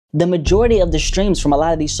The majority of the streams from a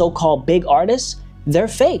lot of these so-called big artists, they're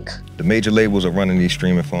fake. The major labels are running these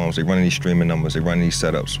streaming farms, they're running these streaming numbers, they're running these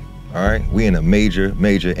setups. All right, we in a major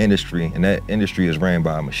industry, and that industry is ran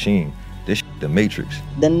by a machine. This the matrix.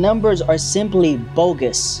 The numbers are simply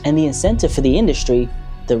bogus, and the incentive for the industry,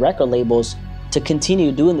 the record labels, to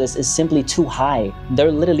continue doing this is simply too high.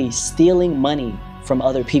 They're literally stealing money from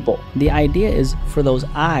other people. The idea is for those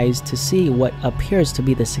eyes to see what appears to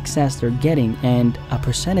be the success they're getting, and a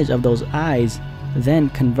percentage of those eyes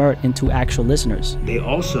then convert into actual listeners. They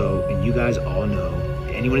also, and you guys all know,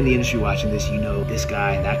 anyone in the industry watching this, you know this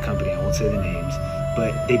guy and that company, I won't say the names,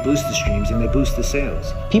 but they boost the streams and they boost the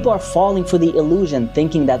sales. People are falling for the illusion,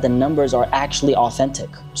 thinking that the numbers are actually authentic.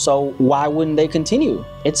 So why wouldn't they continue?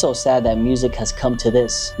 It's so sad that music has come to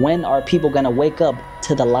this. When are people gonna wake up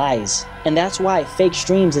to the lies? And that's why fake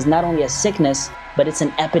streams is not only a sickness, but it's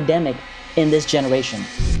an epidemic in this generation.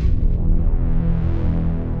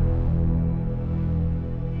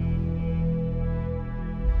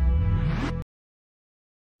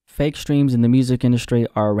 Fake streams in the music industry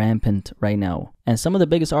are rampant right now, and some of the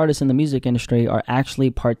biggest artists in the music industry are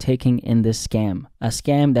actually partaking in this scam. A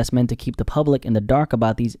scam that's meant to keep the public in the dark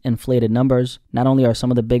about these inflated numbers. Not only are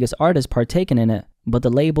some of the biggest artists partaking in it, but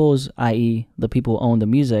the labels, i.e. the people who own the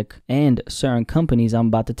music, and certain companies I'm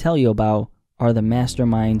about to tell you about are the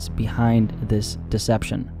masterminds behind this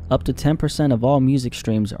deception. Up to 10% of all music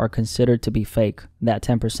streams are considered to be fake. That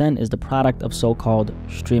 10% is the product of so-called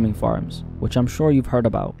streaming farms, which I'm sure you've heard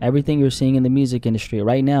about. Everything you're seeing in the music industry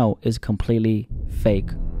right now is completely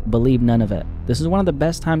fake. Believe none of it. This is one of the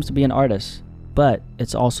best times to be an artist, but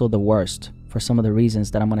it's also the worst for some of the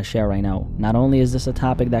reasons that I'm going to share right now. Not only is this a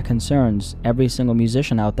topic that concerns every single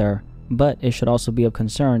musician out there, but it should also be of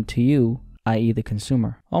concern to you, i.e. the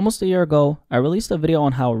consumer. Almost a year ago, I released a video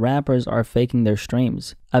on how rappers are faking their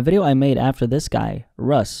streams. A video I made after this guy,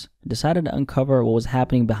 Russ, decided to uncover what was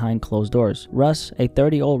happening behind closed doors. Russ, a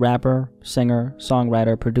 30-year-old rapper, singer,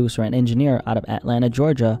 songwriter, producer, and engineer out of Atlanta,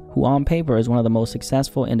 Georgia, who on paper is one of the most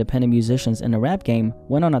successful independent musicians in the rap game,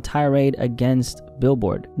 went on a tirade against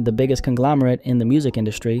Billboard, the biggest conglomerate in the music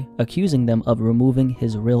industry, accusing them of removing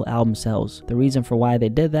his real album sales. The reason for why they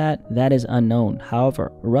did that is unknown.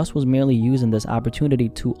 However, Russ was merely using this opportunity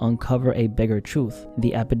to uncover a bigger truth,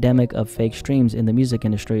 the epidemic of fake streams in the music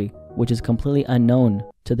industry, which is completely unknown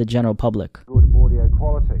to the general public. Good audio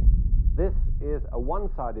quality. This is a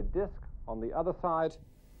one-sided disc. On the other side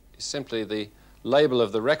is simply the label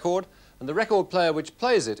of the record, and the record player which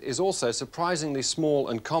plays it is also surprisingly small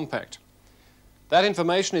and compact. That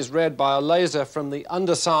information is read by a laser from the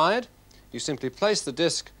underside. You simply place the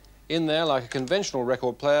disc in there like a conventional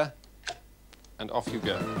record player, and off you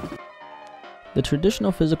go. The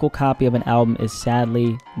traditional physical copy of an album is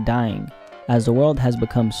sadly dying, as the world has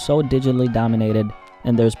become so digitally dominated,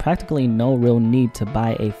 and there's practically no real need to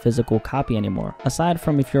buy a physical copy anymore, aside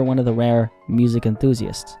from if you're one of the rare music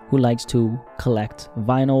enthusiasts who likes to collect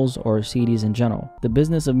vinyls or CDs in general. The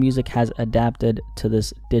business of music has adapted to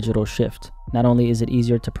this digital shift. Not only is it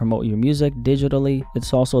easier to promote your music digitally,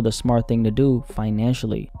 it's also the smart thing to do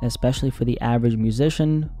financially, especially for the average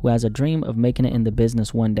musician who has a dream of making it in the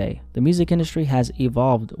business one day. The music industry has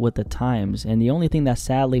evolved with the times, and the only thing that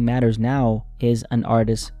sadly matters now is an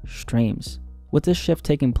artist's streams. With this shift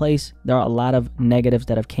taking place, there are a lot of negatives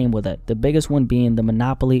that have came with it. The biggest one being the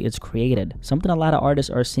monopoly it's created. Something a lot of artists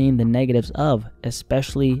are seeing the negatives of,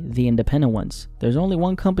 especially the independent ones. There's only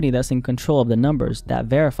one company that's in control of the numbers that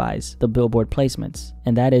verifies the Billboard placements,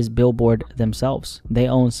 and that is Billboard themselves. They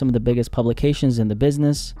own some of the biggest publications in the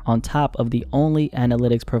business, on top of the only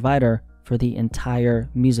analytics provider for the entire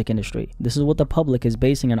music industry. This is what the public is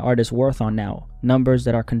basing an artist's worth on now. Numbers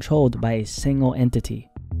that are controlled by a single entity.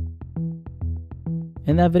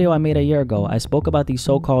 In that video I made a year ago, I spoke about these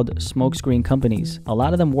so-called smokescreen companies. A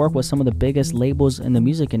lot of them work with some of the biggest labels in the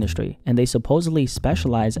music industry, and they supposedly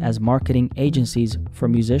specialize as marketing agencies for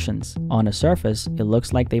musicians. On the surface, it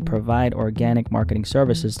looks like they provide organic marketing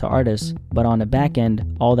services to artists, but on the back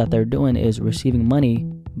end, all that they're doing is receiving money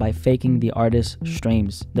by faking the artist's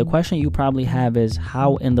streams. The question you probably have is,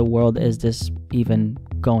 how in the world is this even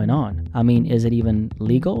going on? I mean, is it even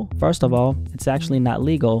legal? First of all, it's actually not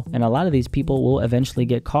legal, and a lot of these people will eventually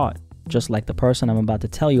get caught, just like the person I'm about to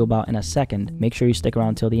tell you about in a second. Make sure you stick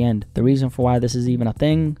around till the end. The reason for why this is even a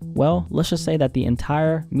thing, well, let's just say that the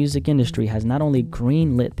entire music industry has not only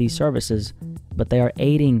greenlit these services, but they are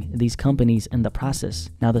aiding these companies in the process.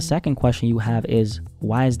 Now, the second question you have is,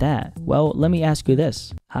 why is that? Well, let me ask you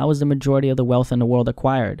this. How is the majority of the wealth in the world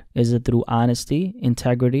acquired? Is it through honesty,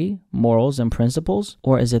 integrity, morals, and principles?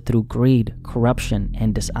 Or is it through greed, corruption,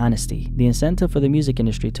 and dishonesty? The incentive for the music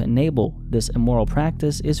industry to enable this immoral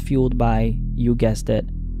practice is fueled by, you guessed it,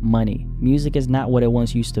 money. Music is not what it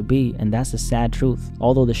once used to be, and that's the sad truth.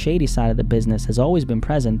 Although the shady side of the business has always been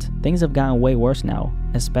present, things have gotten way worse now,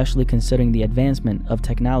 especially considering the advancement of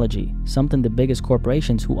technology, something the biggest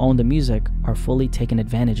corporations who own the music are fully taken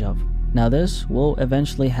advantage of. Now this will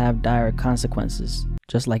eventually have dire consequences,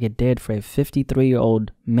 just like it did for a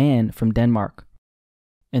 53-year-old man from Denmark.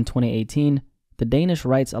 In 2018, the Danish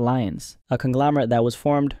Rights Alliance, a conglomerate that was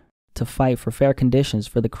formed to fight for fair conditions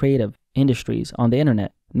for the creative industries on the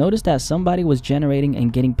internet, noticed that somebody was generating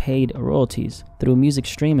and getting paid royalties through music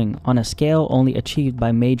streaming on a scale only achieved by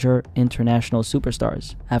major international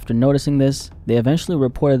superstars. After noticing this, they eventually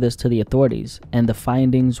reported this to the authorities, and the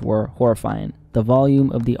findings were horrifying. The volume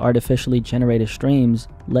of the artificially generated streams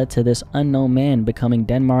led to this unknown man becoming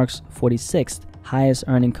Denmark's 46th highest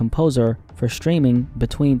earning composer for streaming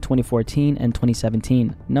between 2014 and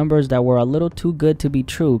 2017. Numbers that were a little too good to be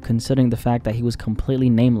true considering the fact that he was completely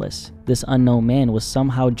nameless. This unknown man was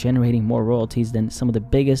somehow generating more royalties than some of the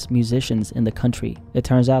biggest musicians in the country. It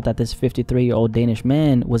turns out that this 53-year-old Danish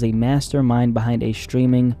man was a mastermind behind a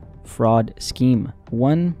streaming fraud scheme,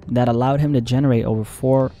 one that allowed him to generate over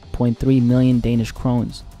 4.3 million Danish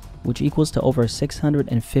krones, which equals to over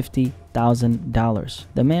 $650,000.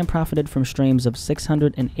 The man profited from streams of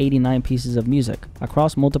 689 pieces of music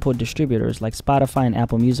across multiple distributors like Spotify and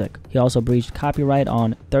Apple Music. He also breached copyright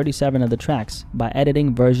on 37 of the tracks by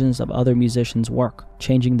editing versions of other musicians' work,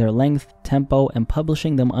 changing their length, tempo, and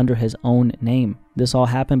publishing them under his own name. This all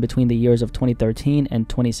happened between the years of 2013 and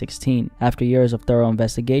 2016. After years of thorough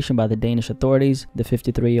investigation by the Danish authorities, the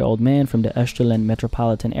 53-year-old man from the Østjylland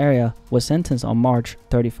metropolitan area was sentenced on March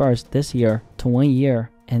 31st this year to 1 year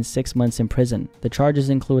and 6 months in prison. The charges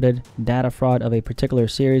included data fraud of a particular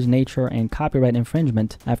series nature and copyright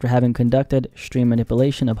infringement after having conducted stream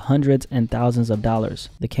manipulation of hundreds and thousands of dollars.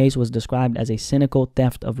 The case was described as a cynical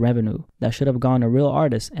theft of revenue that should have gone to real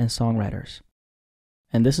artists and songwriters.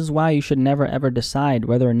 And this is why you should never ever decide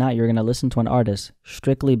whether or not you're going to listen to an artist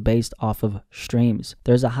strictly based off of streams.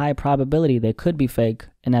 There's a high probability they could be fake,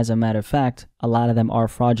 and as a matter of fact, a lot of them are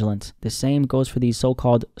fraudulent. The same goes for these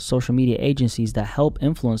so-called social media agencies that help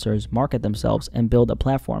influencers market themselves and build a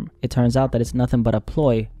platform. It turns out that it's nothing but a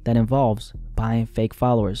ploy that involves buying fake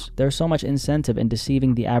followers. There's so much incentive in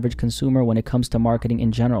deceiving the average consumer when it comes to marketing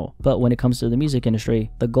in general. But when it comes to the music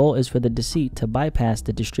industry, the goal is for the deceit to bypass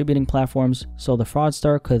the distributing platforms so the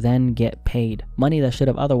fraudster could then get paid. Money that should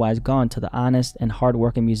have otherwise gone to the honest and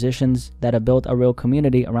hardworking musicians that have built a real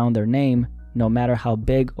community around their name, no matter how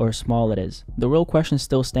big or small it is. The real question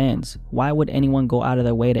still stands. Why would anyone go out of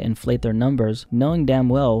their way to inflate their numbers, knowing damn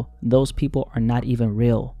well those people are not even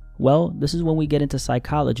real? Well, this is when we get into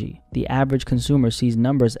psychology. The average consumer sees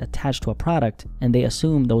numbers attached to a product, and they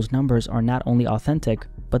assume those numbers are not only authentic,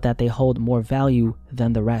 but that they hold more value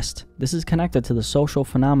than the rest. This is connected to the social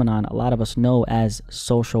phenomenon a lot of us know as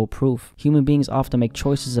social proof. Human beings often make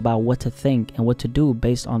choices about what to think and what to do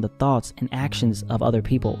based on the thoughts and actions of other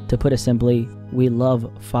people. To put it simply, we love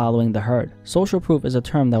following the herd. Social proof is a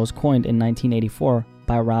term that was coined in 1984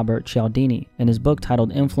 by Robert Cialdini. In his book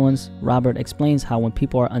titled Influence, Robert explains how when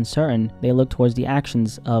people are uncertain, they look towards the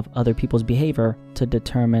actions of other people's behavior to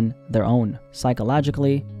determine their own.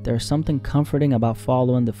 Psychologically, there's something comforting about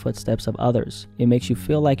following the footsteps of others. It makes you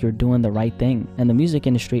feel like you're doing the right thing. And the music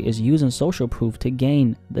industry is using social proof to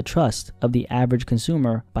gain the trust of the average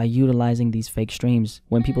consumer by utilizing these fake streams.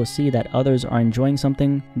 When people see that others are enjoying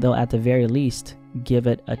something, they'll at the very least give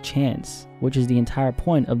it a chance, which is the entire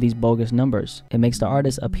point of these bogus numbers. It makes the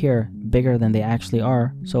artists appear bigger than they actually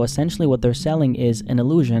are. So essentially what they're selling is an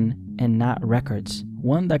illusion and not records,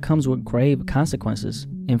 one that comes with grave consequences.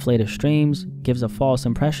 Inflated streams gives a false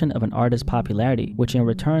impression of an artist's popularity, which in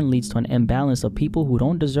return leads to an imbalance of people who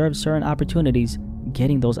don't deserve certain opportunities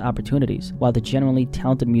getting those opportunities, while the genuinely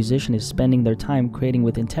talented musician is spending their time creating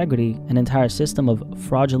with integrity. An entire system of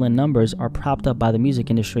fraudulent numbers are propped up by the music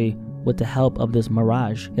industry with the help of this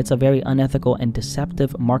mirage. It's a very unethical and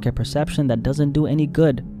deceptive market perception that doesn't do any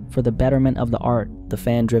good for the betterment of the art. The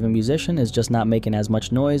fan-driven musician is just not making as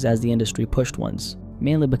much noise as the industry-pushed ones,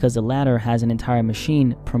 mainly because the latter has an entire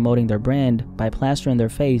machine promoting their brand by plastering their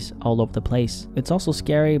face all over the place. It's also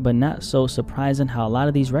scary but not so surprising how a lot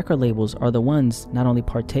of these record labels are the ones not only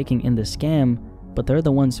partaking in the scam, but they're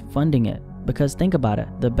the ones funding it, Because think about it,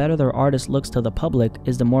 the better their artist looks to the public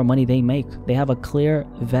is the more money they make. They have a clear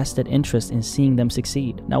vested interest in seeing them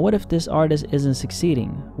succeed. Now what if this artist isn't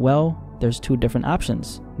succeeding? Well, there's two different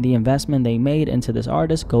options. The investment they made into this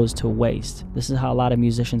artist goes to waste. This is how a lot of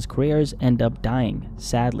musicians' careers end up dying,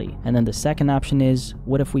 sadly. And then the second option is,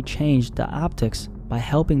 what if we change the optics by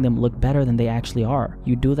helping them look better than they actually are?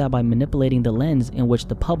 You do that by manipulating the lens in which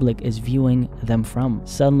the public is viewing them from.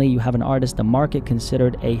 Suddenly you have an artist the market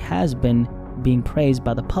considered a has-been being praised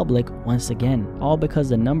by the public once again, all because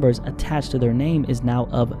the numbers attached to their name is now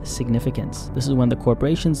of significance. This is when the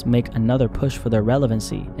corporations make another push for their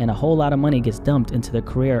relevancy, and a whole lot of money gets dumped into the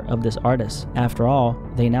career of this artist. After all,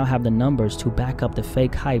 they now have the numbers to back up the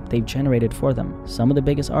fake hype they've generated for them. Some of the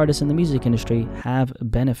biggest artists in the music industry have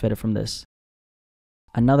benefited from this.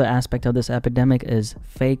 Another aspect of this epidemic is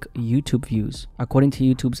fake YouTube views. According to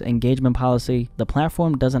YouTube's engagement policy, the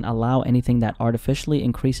platform doesn't allow anything that artificially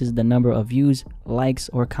increases the number of views, likes,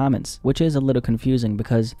 or comments, which is a little confusing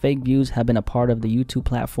because fake views have been a part of the YouTube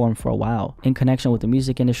platform for a while. In connection with the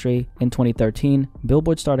music industry, in 2013,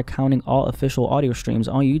 Billboard started counting all official audio streams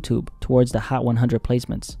on YouTube towards the Hot 100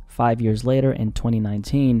 placements. 5 years later, in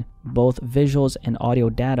 2019, both visuals and audio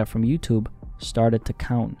data from YouTube started to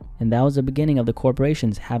count, and that was the beginning of the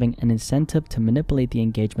corporations having an incentive to manipulate the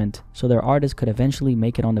engagement so their artists could eventually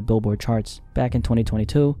make it on the Billboard charts. Back in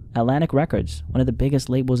 2022, Atlantic Records, one of the biggest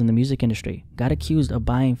labels in the music industry, got accused of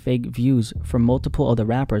buying fake views from multiple of the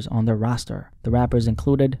rappers on their roster. The rappers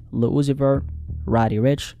included Lil Uzi Vert, Roddy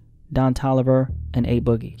Ricch, Don Toliver, and A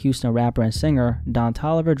Boogie. Houston rapper and singer Don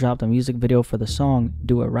Toliver dropped a music video for the song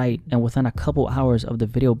Do It Right, and within a couple hours of the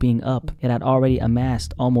video being up, it had already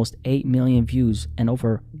amassed almost 8 million views and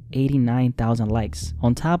over 89,000 likes,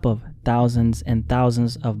 on top of thousands and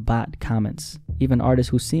thousands of bot comments. Even artists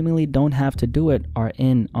who seemingly don't have to do it are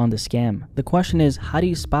in on the scam. The question is, how do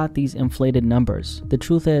you spot these inflated numbers? The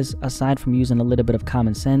truth is, aside from using a little bit of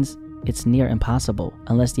common sense, it's near impossible,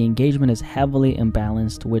 unless the engagement is heavily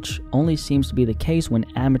imbalanced, which only seems to be the case when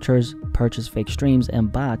amateurs purchase fake streams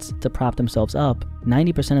and bots to prop themselves up.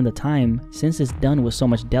 90% of the time, since it's done with so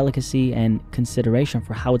much delicacy and consideration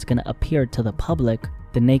for how it's going to appear to the public,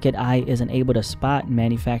 the naked eye isn't able to spot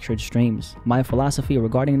manufactured streams. My philosophy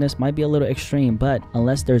regarding this might be a little extreme, but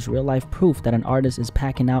unless there's real life proof that an artist is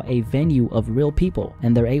packing out a venue of real people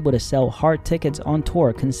and they're able to sell hard tickets on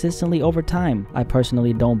tour consistently over time, I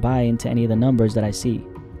personally don't buy into any of the numbers that I see.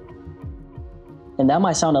 And that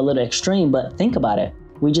might sound a little extreme, but think about it.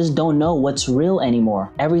 We just don't know what's real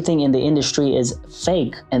anymore. Everything in the industry is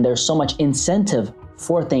fake, and there's so much incentive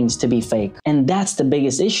for things to be fake. And that's the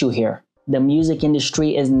biggest issue here. The music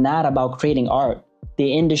industry is not about creating art.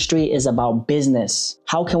 The industry is about business.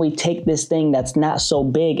 How can we take this thing that's not so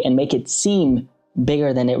big and make it seem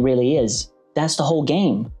bigger than it really is? That's the whole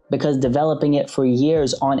game, because developing it for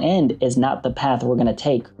years on end is not the path we're gonna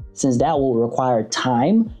take, since that will require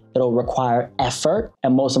time, it'll require effort,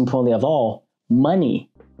 and most importantly of all,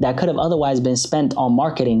 money that could have otherwise been spent on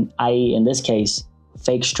marketing, i.e. in this case,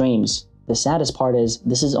 fake streams. The saddest part is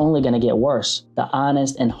this is only going to get worse. The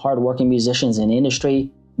honest and hardworking musicians in the industry,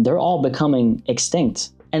 they're all becoming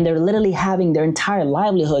extinct. And they're literally having their entire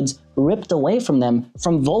livelihoods ripped away from them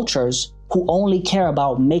from vultures who only care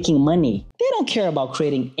about making money. They don't care about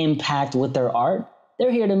creating impact with their art.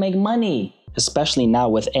 They're here to make money. Especially now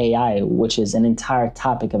with AI, which is an entire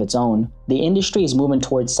topic of its own. The industry is moving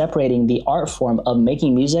towards separating the art form of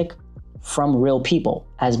making music from real people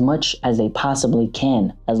as much as they possibly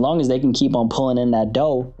can. As long as they can keep on pulling in that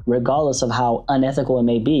dough, regardless of how unethical it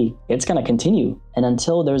may be, it's gonna continue. And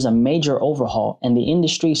until there's a major overhaul and the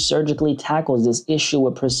industry surgically tackles this issue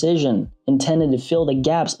with precision, intended to fill the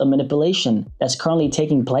gaps of manipulation that's currently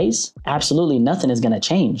taking place, absolutely nothing is gonna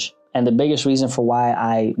change. And the biggest reason for why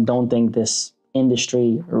I don't think this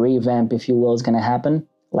industry revamp, if you will, is gonna happen,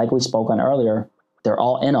 like we spoke on earlier, they're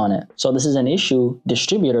all in on it. So this is an issue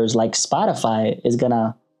distributors like Spotify is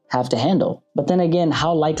gonna have to handle. But then again,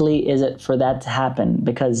 how likely is it for that to happen?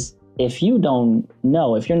 Because if you don't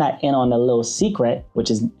know, if you're not in on a little secret, which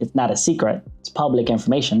is, it's not a secret, it's public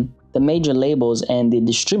information, the major labels and the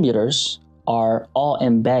distributors are all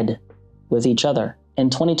in bed with each other.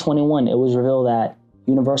 In 2021, it was revealed that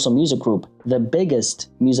Universal Music Group, the biggest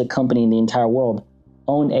music company in the entire world,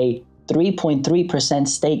 owned a 3.3%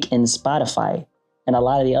 stake in Spotify. And a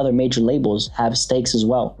lot of the other major labels have stakes as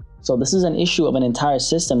well. So this is an issue of an entire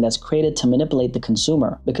system that's created to manipulate the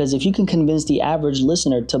consumer. Because if you can convince the average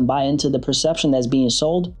listener to buy into the perception that's being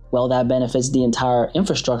sold, well, that benefits the entire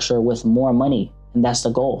infrastructure with more money. And that's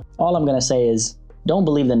the goal. All I'm gonna say is, don't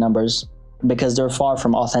believe the numbers because they're far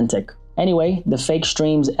from authentic. Anyway, the fake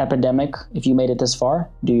streams epidemic. If you made it this far,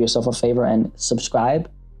 do yourself a favor and subscribe.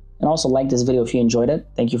 And also like this video if you enjoyed it.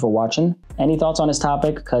 Thank you for watching. Any thoughts on this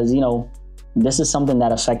topic? Because, you know, this is something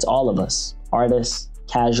that affects all of us. Artists,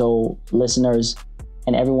 casual listeners,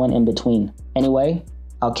 and everyone in between. Anyway,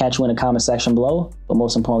 I'll catch you in the comment section below. But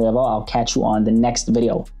most importantly of all, I'll catch you on the next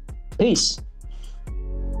video. Peace.